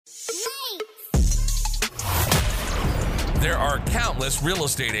There are countless real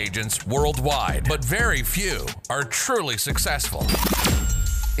estate agents worldwide, but very few are truly successful.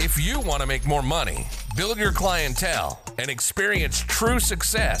 If you want to make more money, build your clientele, and experience true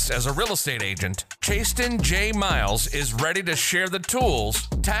success as a real estate agent, Chasten J. Miles is ready to share the tools,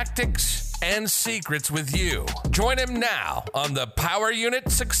 tactics, and secrets with you. Join him now on the Power Unit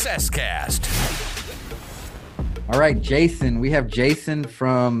Success Cast. All right, Jason. We have Jason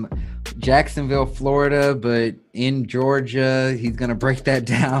from Jacksonville, Florida, but in Georgia. He's going to break that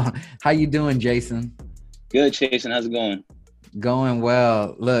down. How you doing, Jason? Good, Chasten. How's it going? Going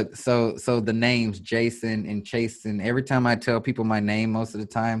well. Look, so the names Jason and Chasten, every time I tell people my name, most of the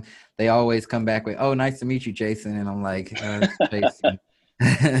time, they always come back with, "Oh, nice to meet you, Jason." And I'm like, Jason.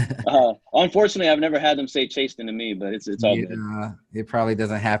 Unfortunately, I've never had them say Chasten to me, but it's all good. It probably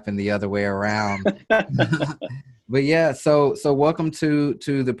doesn't happen the other way around. But yeah, so welcome to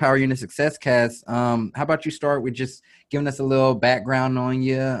the Power Unit Success Cast. How about you start with just giving us a little background on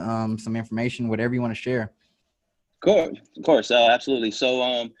you, some information, whatever you want to share. Of course, absolutely.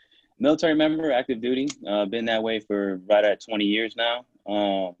 So, military member, active duty, been that way for right at 20 years now.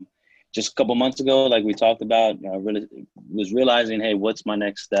 Just a couple months ago, like we talked about, I really was realizing, hey, what's my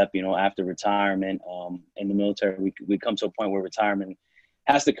next step? After retirement, in the military, we come to a point where retirement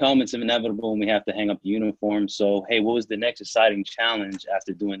has to come. It's inevitable, and we have to hang up the uniform. So, hey, what was the next exciting challenge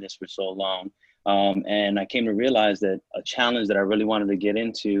after doing this for so long? And I came to realize that a challenge that I really wanted to get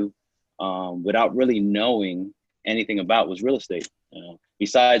into, without really knowing anything about, was real estate.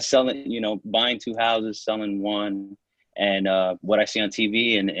 Besides selling, buying 2 houses, selling one, and what I see on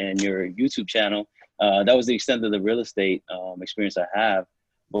TV and your YouTube channel, that was the extent of the real estate experience I have.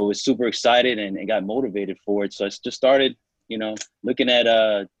 But was super excited and got motivated for it. So I just started, looking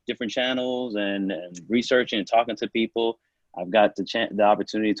at different channels and researching and talking to people. I've got the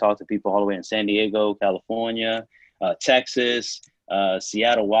opportunity to talk to people all the way in San Diego, California, Texas,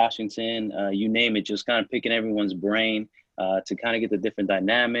 Seattle, Washington, you name it, just kind of picking everyone's brain to kind of get the different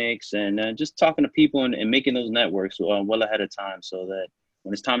dynamics and just talking to people and making those networks well ahead of time so that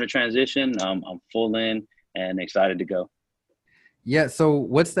when it's time to transition, I'm full in and excited to go. Yeah. So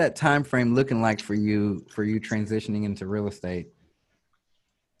what's that time frame looking like for you transitioning into real estate?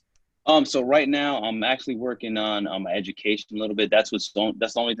 So right now I'm actually working on my education a little bit. That's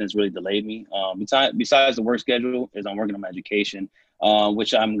the only thing that's really delayed me. Besides the work schedule is I'm working on my education,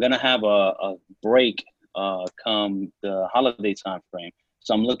 which I'm going to have a break come the holiday time frame.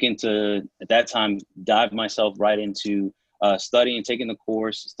 So I'm looking to, at that time, dive myself right into studying, taking the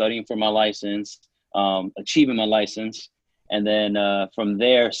course, studying for my license, achieving my license. And then from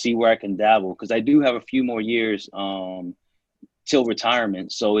there, see where I can dabble. Because I do have a few more years till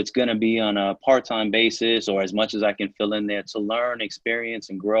retirement. So it's going to be on a part-time basis or as much as I can fill in there to learn, experience,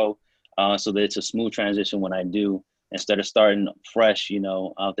 and grow so that it's a smooth transition when I do, instead of starting fresh,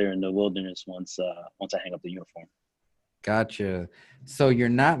 out there in the wilderness once I hang up the uniform. Gotcha. So you're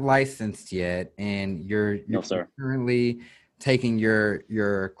not licensed yet, and you're No, sir. currently taking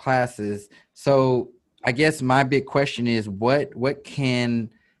your classes. So I guess my big question is, what can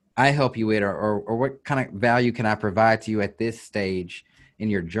I help you with, or what kind of value can I provide to you at this stage in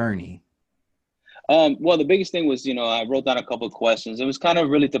your journey? Well, the biggest thing was, I wrote down a couple of questions. It was kind of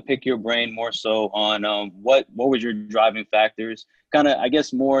really to pick your brain more so on what was your driving factors, kind of, I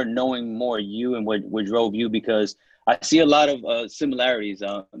guess, more knowing more you and what drove you, because I see a lot of similarities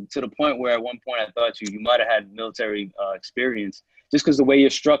to the point where at one point I thought you might have had military experience just because the way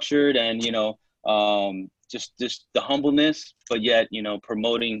you're structured and, just the humbleness, but yet,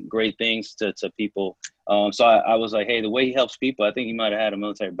 promoting great things to people. So I was like, hey, the way he helps people, I think he might have had a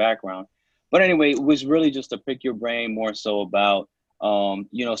military background. But anyway, it was really just to pick your brain more so about,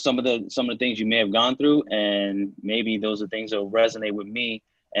 some of the things you may have gone through, and maybe those are things that will resonate with me,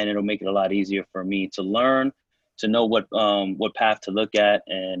 and it'll make it a lot easier for me to learn, to know what path to look at,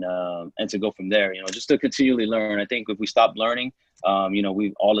 and to go from there. Just to continually learn. I think if we stop learning,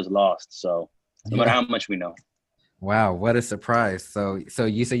 all is lost. So no matter how much we know. Wow, what a surprise! So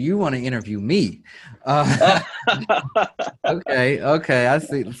you say you want to interview me? Okay. I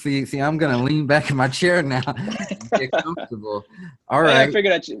see. I'm gonna lean back in my chair now, get comfortable. All right. I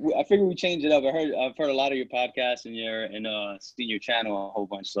figured we change it up. I've heard a lot of your podcasts and seen your channel a whole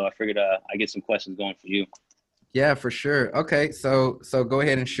bunch. So I figured I get some questions going for you. Yeah, for sure. Okay, so go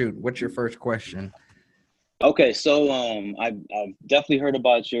ahead and shoot. What's your first question? Okay, so I've definitely heard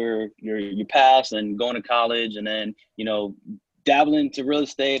about your past and going to college, and then dabbling into real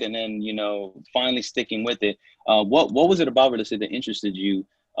estate, and then finally sticking with it. What was it about real estate that interested you,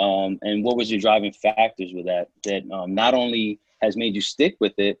 and what was your driving factors with that not only has made you stick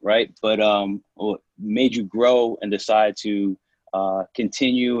with it, right? But what made you grow and decide to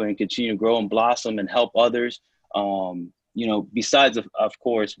continue to grow and blossom and help others. Besides of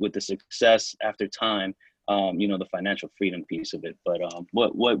course with the success after time, the financial freedom piece of it. But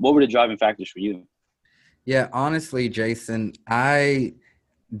what were the driving factors for you? Yeah, honestly, Jason, I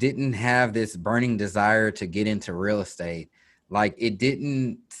didn't have this burning desire to get into real estate. Like, it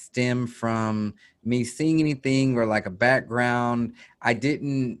didn't stem from me seeing anything or like a background. I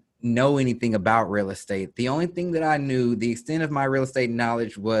didn't know anything about real estate. The only thing that I knew, the extent of my real estate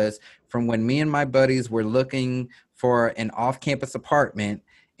knowledge, was from when me and my buddies were looking for an off-campus apartment,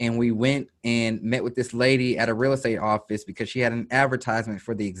 and we went and met with this lady at a real estate office because she had an advertisement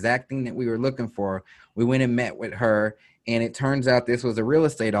for the exact thing that we were looking for. We went and met with her, and it turns out this was a real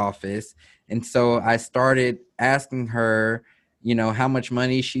estate office. And so I started asking her, how much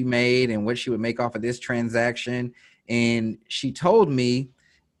money she made and what she would make off of this transaction. And she told me,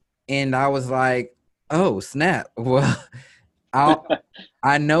 and I was like, oh, snap. Well,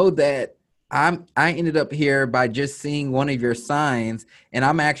 I know that I ended up here by just seeing one of your signs, and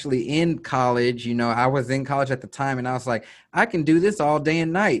I'm actually in college. I was in college at the time, and I was like, I can do this all day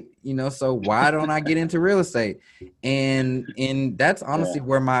and night, so why don't I get into real estate? And that's honestly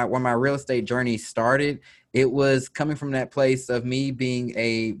where my real estate journey started. It was coming from that place of me being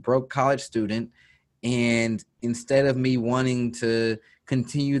a broke college student, and instead of me wanting to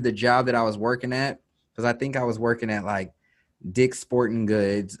continue the job that I was working at, because I think I was working at like Dick's Sporting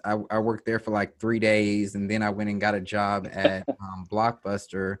Goods. I worked there for like 3 days, and then I went and got a job at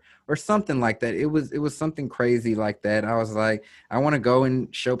Blockbuster or something like that. It was something crazy like that. I was like, I want to go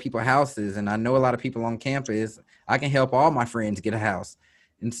and show people houses, and I know a lot of people on campus. I can help all my friends get a house,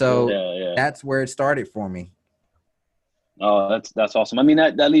 and so that's where it started for me. Oh, that's awesome. I mean,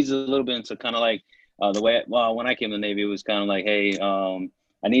 that leads a little bit into kind of like the way. Well, when I came to the Navy, it was kind of like, hey,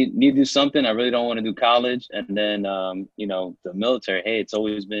 I need to do something. I really don't want to do college. And then, the military, hey, it's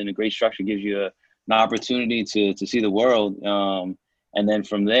always been a great structure, gives you an opportunity to see the world. And then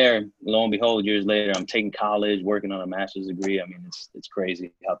from there, lo and behold, years later, I'm taking college, working on a master's degree. I mean, it's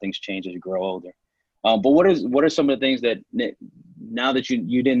crazy how things change as you grow older. But what are some of the things that now that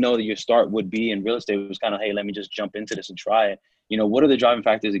you didn't know that your start would be in real estate, it was kind of, hey, let me just jump into this and try it. What are the driving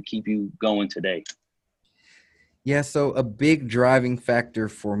factors that keep you going today? Yeah, so a big driving factor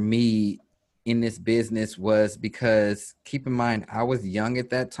for me in this business was because, keep in mind, I was young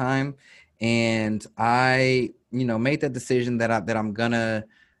at that time, and I, made that decision that I'm gonna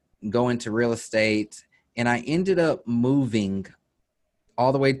go into real estate, and I ended up moving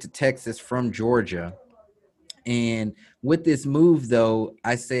all the way to Texas from Georgia. And with this move, though,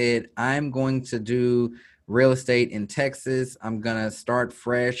 I said, I'm going to do real estate in Texas. I'm going to start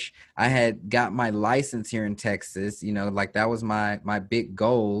fresh. I had got my license here in Texas, like that was my big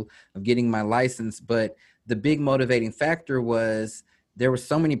goal of getting my license. But the big motivating factor was there were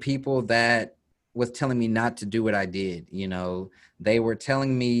so many people that was telling me not to do what I did. They were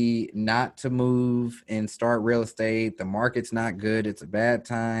telling me not to move and start real estate. The market's not good. It's a bad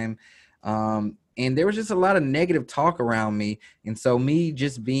time. And there was just a lot of negative talk around me. And so me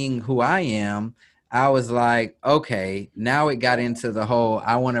just being who I am, I was like, okay, now it got into the whole,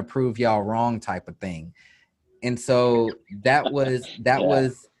 I want to prove y'all wrong type of thing. And so that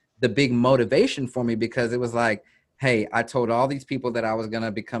was the big motivation for me, because it was like, hey, I told all these people that I was going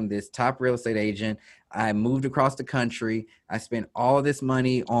to become this top real estate agent. I moved across the country. I spent all of this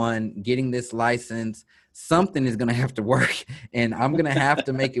money on getting this license. Something is going to have to work, and I'm going to have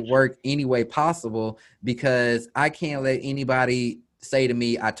to make it work any way possible, because I can't let anybody say to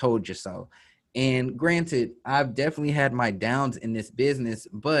me, I told you so. And granted, I've definitely had my downs in this business,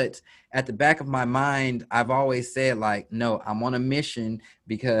 but at the back of my mind, I've always said, like, no, I'm on a mission,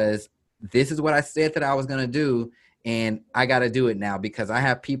 because this is what I said that I was going to do. And I got to do it now, because I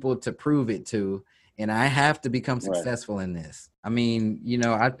have people to prove it to, and I have to become successful in this. I mean,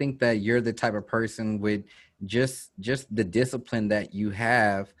 I think that you're the type of person with just the discipline that you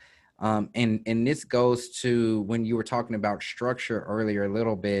have. And this goes to when you were talking about structure earlier a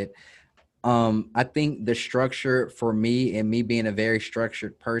little bit. I think the structure for me, and me being a very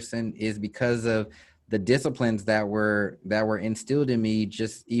structured person, is because of the disciplines that were instilled in me,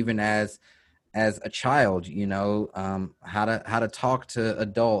 just even as a child, how to talk to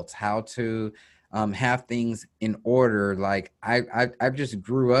adults, how to have things in order. Like I just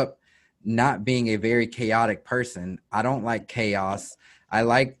grew up not being a very chaotic person. I don't like chaos. I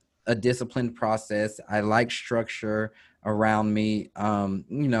like a disciplined process. I like structure around me. I'm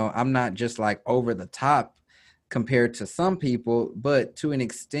not just like over the top compared to some people, but to an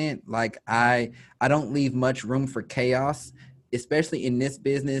extent, like I don't leave much room for chaos. especially in this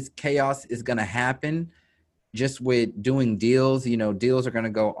business, chaos is going to happen just with doing deals. You know, deals are going to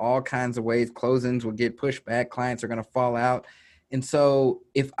go all kinds of ways. Closings will get pushed back. Clients are going to fall out. And so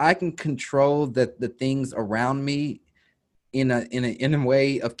if I can control the things around me in a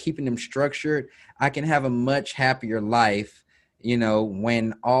way of keeping them structured, I can have a much happier life, you know,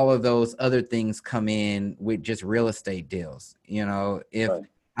 when all of those other things come in with just real estate deals. You know, if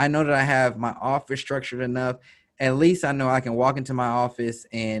I know that I have my office structured enough, at least I know I can walk into my office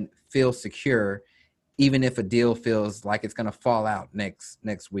and feel secure, even if a deal feels like it's going to fall out next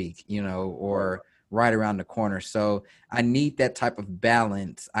week, you know, or right around the corner. So I need that type of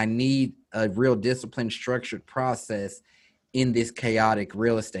balance. I need a real disciplined, structured process in this chaotic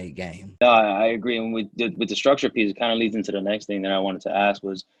real estate game. I agree. And with the structure piece, it kind of leads into the next thing that I wanted to ask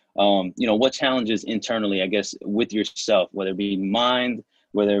was, you know, what challenges internally, I guess, with yourself, whether it be mind,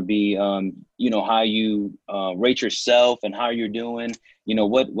 whether it be, you know, how you rate yourself and how you're doing, you know,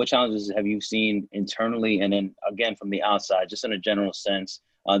 what challenges have you seen internally? And then again, from the outside, just in a general sense,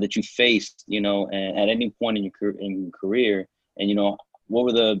 that you faced, you know, and at any point in your career, and, you know, what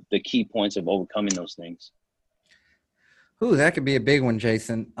were the key points of overcoming those things? Ooh, that could be a big one,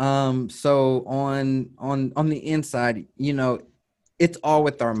 Jason. So on the inside, you know, it's all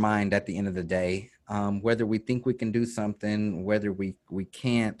with our mind at the end of the day. Whether we think we can do something, whether we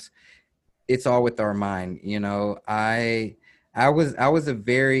can't, it's all with our mind. You know, I was a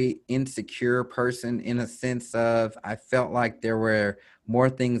very insecure person, in a sense of I felt like there were more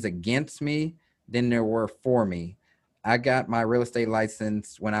things against me than there were for me. I got my real estate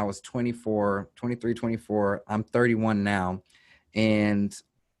license when I was 24, 23, 24. I'm 31 now. And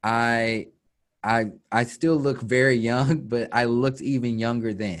I I still look very young, but I looked even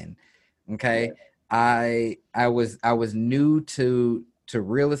younger then. Okay. I was new to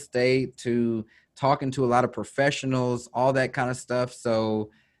real estate, to talking to a lot of professionals, all that kind of stuff.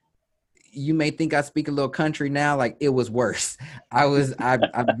 So you may think I speak a little country now, like it was worse. I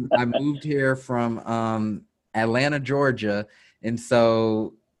moved here from Atlanta, Georgia, and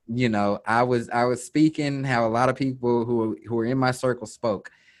so you know I was speaking how a lot of people who were in my circle spoke.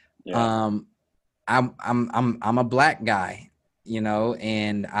 Yeah. I'm a black guy, you know,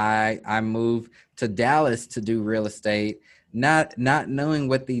 and I moved to Dallas to do real estate, not knowing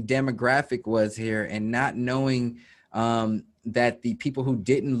what the demographic was here, and not knowing that the people who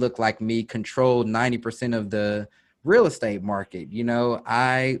didn't look like me controlled 90% of the real estate market. You know,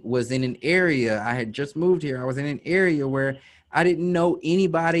 I was in an area, I had just moved here. I was in an area where I didn't know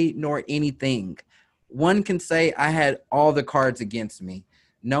anybody nor anything. One can say I had all the cards against me.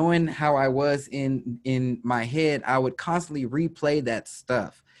 Knowing how I was in my head, I would constantly replay that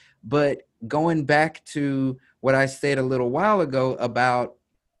stuff. But going back to what I said a little while ago about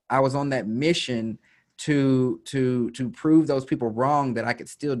I was on that mission to prove those people wrong, that I could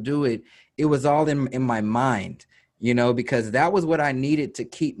still do it. It was all in my mind, you know, because that was what I needed to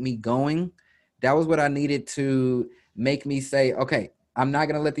keep me going. That was what I needed to make me say, okay, I'm not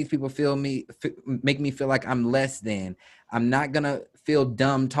going to let these people make me feel like I'm less than. I'm not going to feel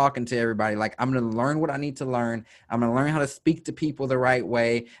dumb talking to everybody. Like, I'm going to learn what I need to learn. I'm going to learn how to speak to people the right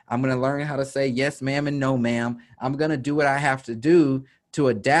way. I'm going to learn how to say yes, ma'am, and no, ma'am. I'm going to do what I have to do to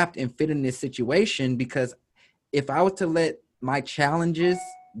adapt and fit in this situation, because if I was to let my challenges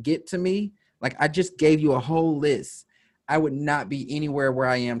get to me, like I just gave you a whole list, I would not be anywhere where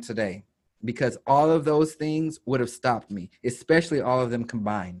I am today, because all of those things would have stopped me, especially all of them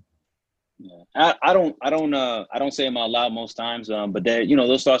combined. Yeah. I don't say them out loud most times, but there, you know,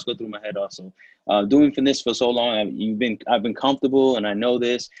 those thoughts go through my head also. Doing for this for so long, I've been comfortable, and I know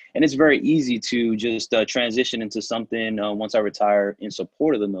this, and it's very easy to just transition into something once I retire in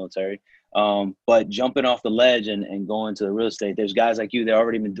support of the military. But jumping off the ledge and going to real estate, there's guys like you that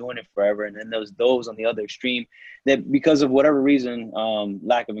already been doing it forever, and then there's those on the other extreme that, because of whatever reason,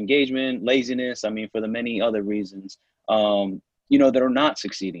 lack of engagement, laziness, I mean, for the many other reasons, you know, that are not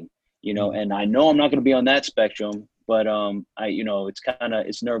succeeding. You know, and I know I'm not going to be on that spectrum, but you know,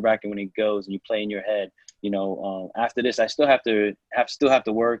 it's nerve wracking when it goes and you play in your head. You know, after this, I still have to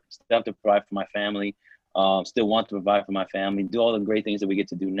work, still have to provide for my family, still want to provide for my family, do all the great things that we get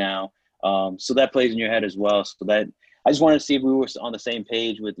to do now. So that plays in your head as well. So that I just wanted to see if we were on the same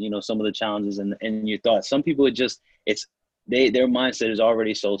page with, you know, some of the challenges and your thoughts. Some people their mindset is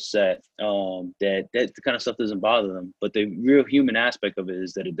already so set that the kind of stuff doesn't bother them. But the real human aspect of it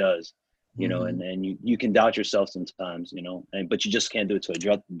is that it does, you know, and you can doubt yourself sometimes, you know, but you just can't do it to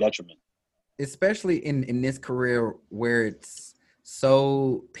a detriment. Especially in this career where it's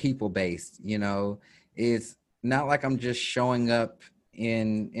so people based, you know, it's not like I'm just showing up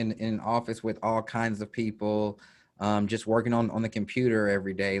in office with all kinds of people. just working on the computer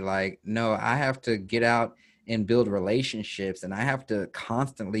every day. Like, no, I have to get out and build relationships, and I have to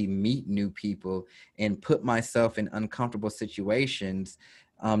constantly meet new people and put myself in uncomfortable situations.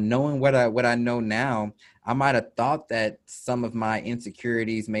 Knowing what I know now, I might have thought that some of my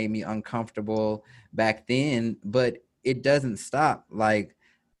insecurities made me uncomfortable back then, but it doesn't stop. Like,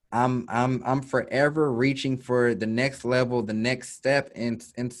 I'm forever reaching for the next level, the next step. And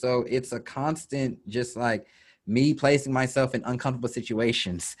so it's a constant, just like me placing myself in uncomfortable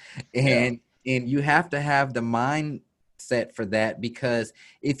situations. Yeah. And you have to have the mindset for that, because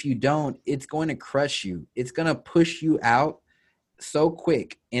if you don't, it's going to crush you. It's going to push you out so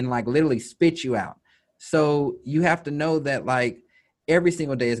quick and like literally spit you out. So you have to know that, like, every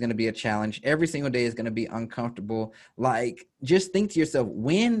single day is going to be a challenge. Every single day is going to be uncomfortable. Like, just think to yourself,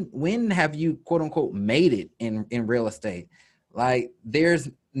 when have you quote unquote made it in real estate? Like, there's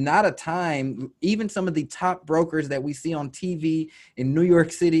not a time. Even some of the top brokers that we see on TV in New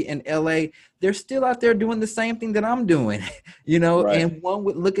York City and LA, they're still out there doing the same thing that I'm doing, Right. and one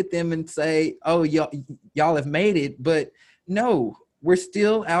would look at them and say, oh, y'all have made it. But no, we're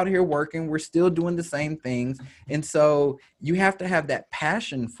still out here working. We're still doing the same things. And so you have to have that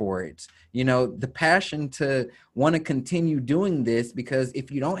passion for it, the passion to want to continue doing this, because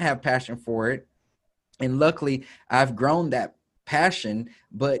if you don't have passion for it, and luckily I've grown that passion,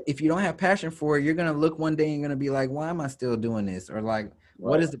 but if you don't have passion for it, you're going to look one day and you're going to be like, why am I still doing this? Or like,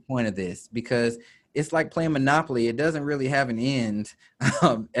 what Right. is the point of this? Because it's like playing Monopoly. It doesn't really have an end,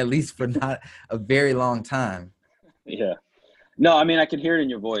 at least for not a very long time. Yeah. No, I mean, I can hear it in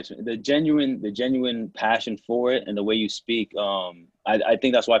your voice, the genuine passion for it and the way you speak. I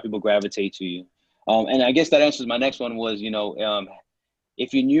think that's why people gravitate to you. And I guess that answers my next one was,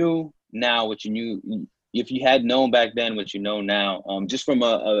 if you knew now what you knew, if you had known back then what you know now, just from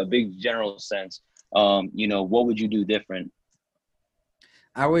a big general sense, what would you do different?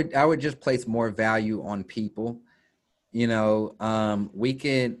 I would just place more value on people. We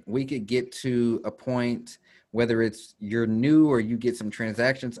could get to a point, whether it's you're new or you get some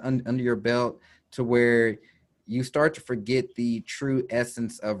transactions under your belt, to where you start to forget the true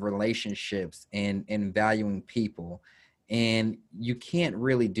essence of relationships and valuing people. And you can't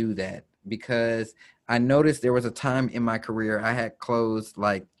really do that, because I noticed there was a time in my career I had closed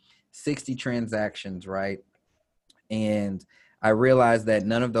like 60 transactions, right? And I realized that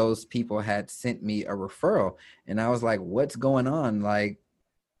none of those people had sent me a referral. And I was like, what's going on? Like,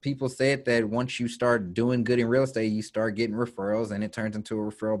 people said that once you start doing good in real estate, you start getting referrals and it turns into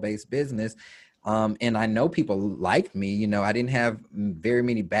a referral based business. And I know people liked me. I didn't have very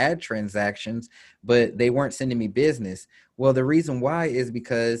many bad transactions, but they weren't sending me business. Well, the reason why is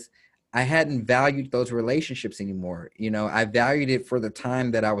because I hadn't valued those relationships anymore. I valued it for the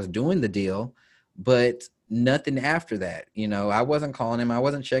time that I was doing the deal, but nothing after that. I wasn't calling him. I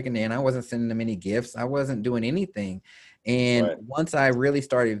wasn't checking in. I wasn't sending them any gifts. I wasn't doing anything. And Right. once I really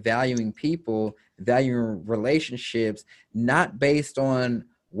started valuing people, valuing relationships, not based on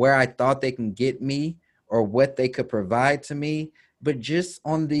where I thought they can get me or what they could provide to me, but just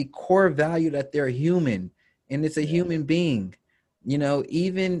on the core value that they're human and it's a Yeah. human being.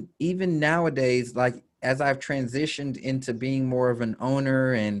 Even nowadays, like, as I've transitioned into being more of an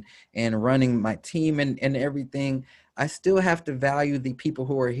owner and running my team and everything, I still have to value the people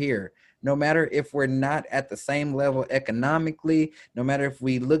who are here. No matter if we're not at the same level economically, no matter if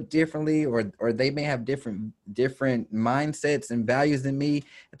we look differently, or they may have different mindsets and values than me,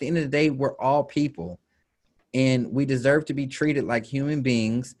 at the end of the day, we're all people and we deserve to be treated like human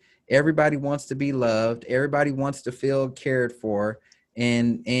beings. Everybody wants to be loved. Everybody wants to feel cared for.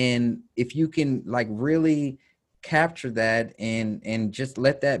 And if you can, like, really capture that and just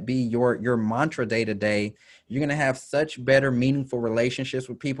let that be your mantra day to day, you're going to have such better, meaningful relationships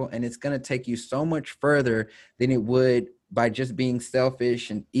with people. And it's going to take you so much further than it would by just being selfish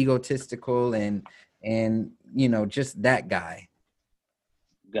and egotistical and just that guy.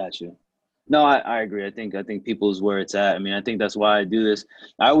 Got you. No, I agree. I think people is where it's at. I mean, I think that's why I do this.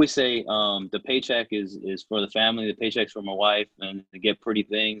 I always say the paycheck is for the family. The paycheck's for my wife, and to get pretty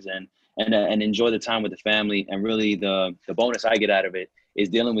things and enjoy the time with the family. And really, the bonus I get out of it is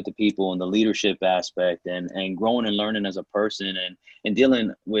dealing with the people and the leadership aspect and growing and learning as a person and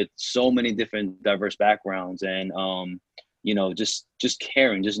dealing with so many different diverse backgrounds and just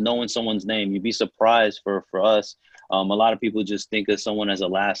caring, just knowing someone's name. You'd be surprised for us. A lot of people just think of someone as a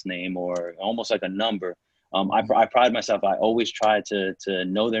last name or almost like a number. I pride myself. I always try to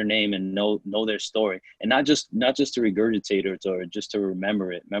know their name and know their story, and not just to regurgitate it or just to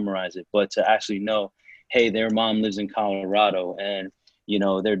memorize it, but to actually know, hey, their mom lives in Colorado, and you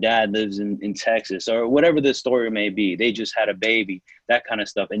know, their dad lives in Texas, or whatever the story may be. They just had a baby, that kind of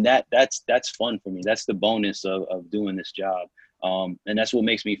stuff. And that's fun for me. That's the bonus of doing this job. And that's what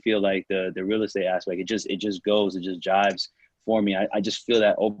makes me feel like the real estate aspect, it just jives for me. I just feel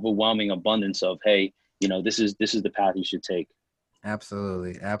that overwhelming abundance of, hey, you know, this is the path you should take.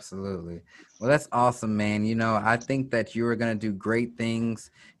 Absolutely. Absolutely. Well, that's awesome, man. You know, I think that you are going to do great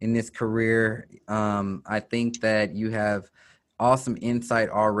things in this career. I think that you have awesome insight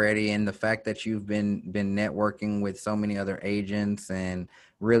already, and the fact that you've been networking with so many other agents and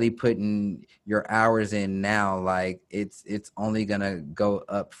really putting your hours in now, like it's only going to go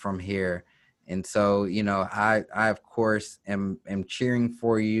up from here. And so, you know, I of course am cheering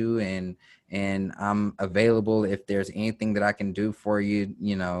for you, and I'm available if there's anything that I can do for you.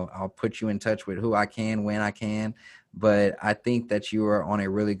 You know, I'll put you in touch with who I can when I can. But I think that you are on a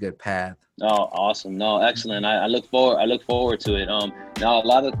really good path. Oh, awesome! No, excellent. I look forward to it. Now a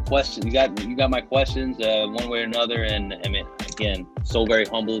lot of questions. You got my questions one way or another, and I mean, again, so very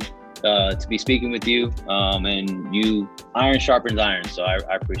humbled to be speaking with you. And you, iron sharpens iron, so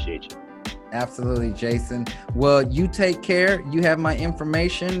I appreciate you. Absolutely, Jason. Well, you take care. You have my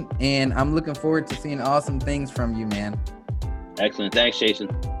information, and I'm looking forward to seeing awesome things from you, man. Excellent. Thanks, Jason.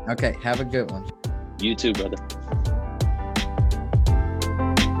 Okay, have a good one. You too, brother.